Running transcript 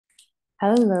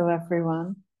Hello,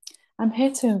 everyone. I'm here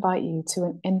to invite you to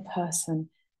an in-person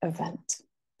event.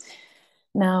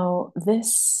 Now,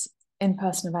 this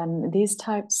in-person event, these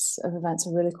types of events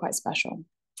are really quite special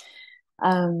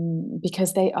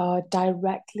because they are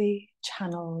directly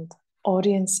channeled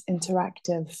audience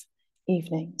interactive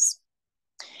evenings.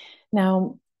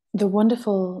 Now, the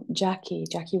wonderful Jackie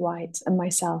White, and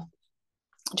myself,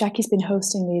 Jackie's been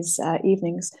hosting these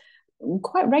evenings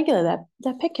quite regularly.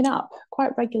 They're picking up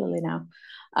quite regularly now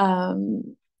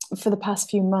for the past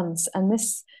few months, and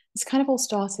this kind of all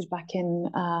started back in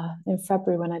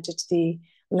February when I did the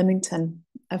Lymington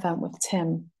event with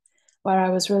Tim, where I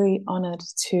was really honoured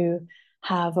to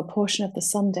have a portion of the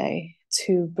Sunday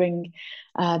to bring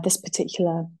this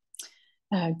particular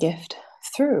gift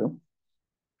through.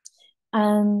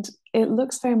 And it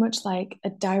looks very much like a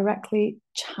directly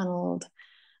channeled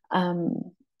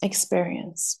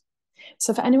experience.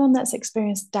 So for anyone that's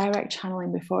experienced direct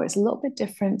channeling before, it's a little bit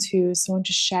different to someone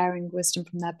just sharing wisdom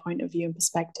from their point of view and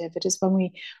perspective. It is when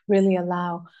we really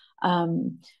allow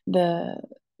the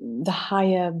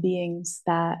higher beings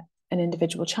that an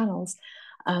individual channels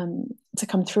to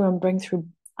come through and bring through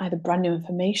either brand new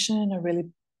information, a really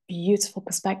beautiful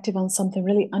perspective on something,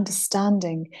 really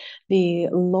understanding the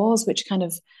laws which kind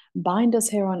of bind us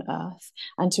here on earth,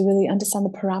 and to really understand the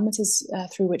parameters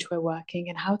through which we're working,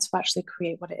 and how to actually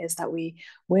create what it is that we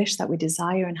wish, that we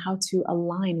desire, and how to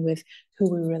align with who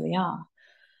we really are.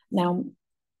 Now,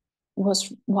 what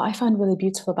I find really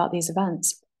beautiful about these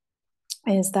events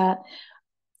is that,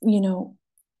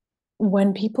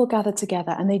 when people gather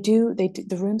together, and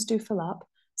the rooms do fill up.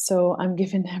 So I'm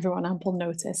giving everyone ample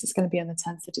notice. It's going to be on the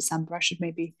 10th of December. I should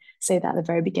maybe say that at the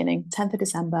very beginning. 10th of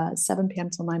December, 7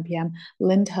 p.m. till 9 p.m.,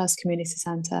 Lyndhurst Community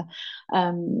Centre.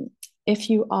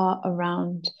 If you are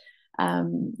around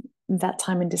that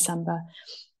time in December,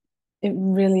 it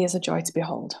really is a joy to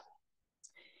behold.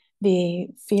 The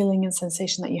feeling and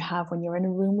sensation that you have when you're in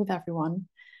a room with everyone.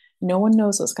 No one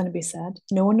knows what's going to be said.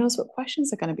 No one knows what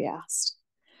questions are going to be asked.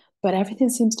 But everything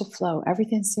seems to flow.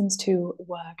 Everything seems to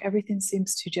work. Everything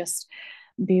seems to just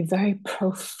be very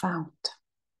profound.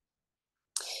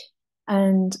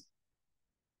 And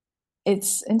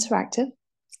it's interactive.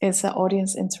 It's an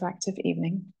audience interactive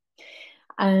evening.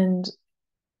 And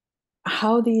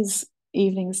how these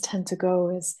evenings tend to go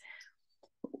is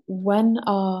when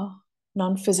our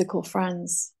non-physical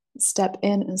friends step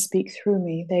in and speak through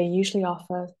me, they usually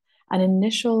offer an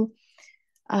initial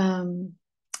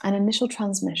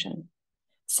transmission,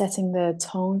 setting the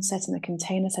tone, setting the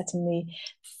container, setting the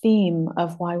theme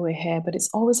of why we're here. But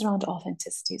it's always around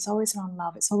authenticity. It's always around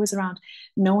love. It's always around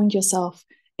knowing yourself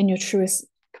in your truest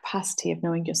capacity of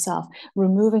knowing yourself,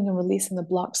 removing and releasing the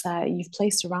blocks that you've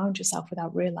placed around yourself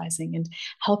without realizing, and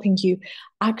helping you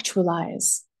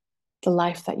actualize the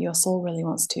life that your soul really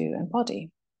wants to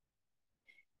embody.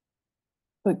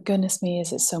 But goodness me,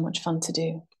 is it so much fun to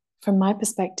do. From my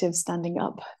perspective, standing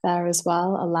up there as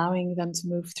well, allowing them to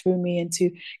move through me and to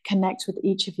connect with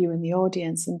each of you in the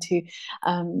audience, and to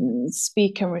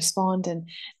speak and respond, and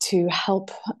to help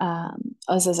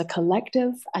us as a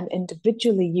collective and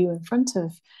individually, you in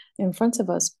front of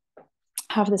us,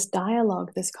 have this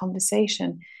dialogue, this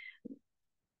conversation.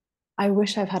 I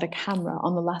wish I've had a camera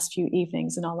on the last few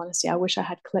evenings, in all honesty. I wish I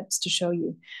had clips to show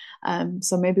you.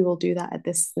 So maybe we'll do that at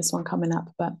this one coming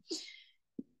up. But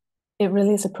it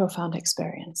really is a profound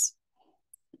experience,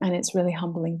 and it's really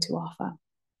humbling to offer.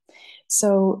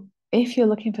 So if you're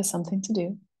looking for something to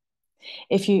do,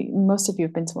 most of you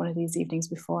have been to one of these evenings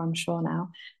before, I'm sure now.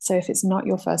 So if it's not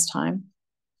your first time,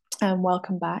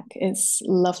 welcome back. It's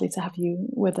lovely to have you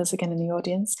with us again in the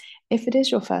audience. If it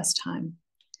is your first time,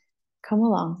 come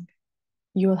along.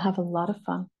 You will have a lot of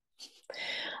fun.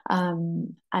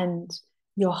 And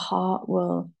your heart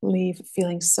will leave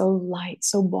feeling so light,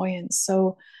 so buoyant,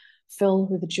 so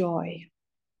filled with joy,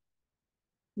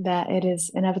 that it is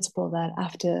inevitable that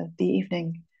after the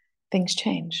evening, things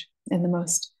change in the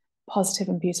most positive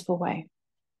and beautiful way.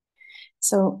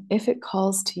 So if it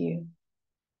calls to you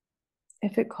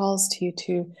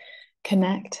to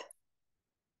connect,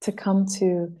 to come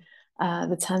to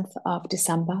the 10th of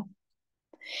December,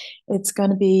 it's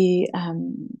going to be,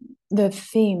 the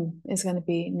theme is going to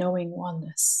be knowing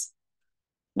oneness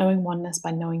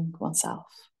by knowing oneself.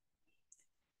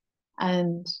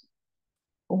 And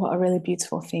what a really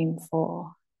beautiful theme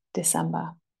for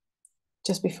December,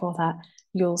 just before that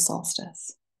Yule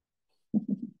solstice.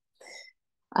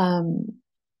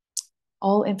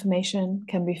 All information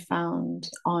can be found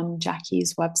on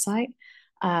Jackie's website.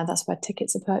 That's where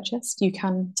tickets are purchased. You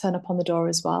can turn up on the door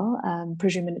as well,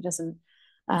 presuming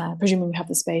we have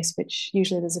the space, which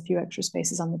usually there's a few extra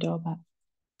spaces on the door, but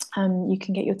You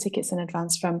can get your tickets in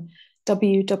advance from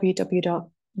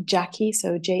www.jackie,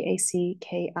 so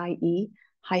JACKIE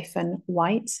hyphen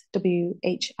white,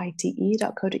 WHITE.co.uk,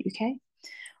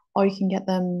 or you can get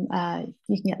them.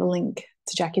 You can get the link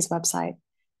to Jackie's website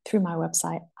through my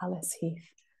website,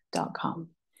 aliceheath.com.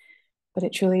 But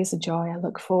it truly is a joy. I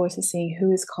look forward to seeing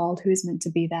who is called, who is meant to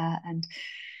be there, and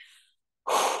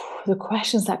the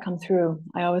questions that come through.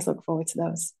 I always look forward to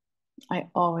those. I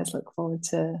always look forward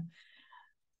to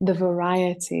the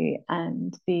variety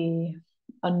and the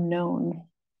unknown,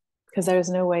 because there is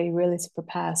no way really to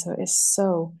prepare. So it's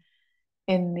so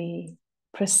in the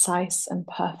precise and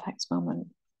perfect moment.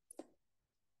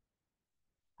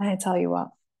 And I tell you what,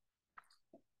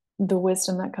 the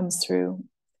wisdom that comes through,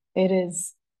 it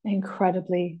is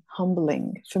incredibly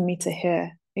humbling for me to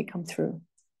hear it come through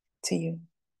to you.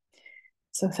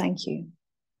 So thank you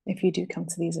if you do come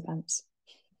to these events.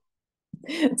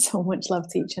 So much love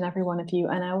to each and every one of you.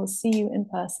 And I will see you in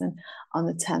person on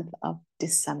the 10th of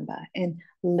December in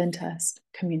Lyndhurst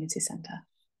Community Centre.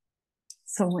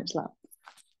 So much love.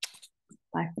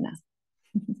 Bye for now.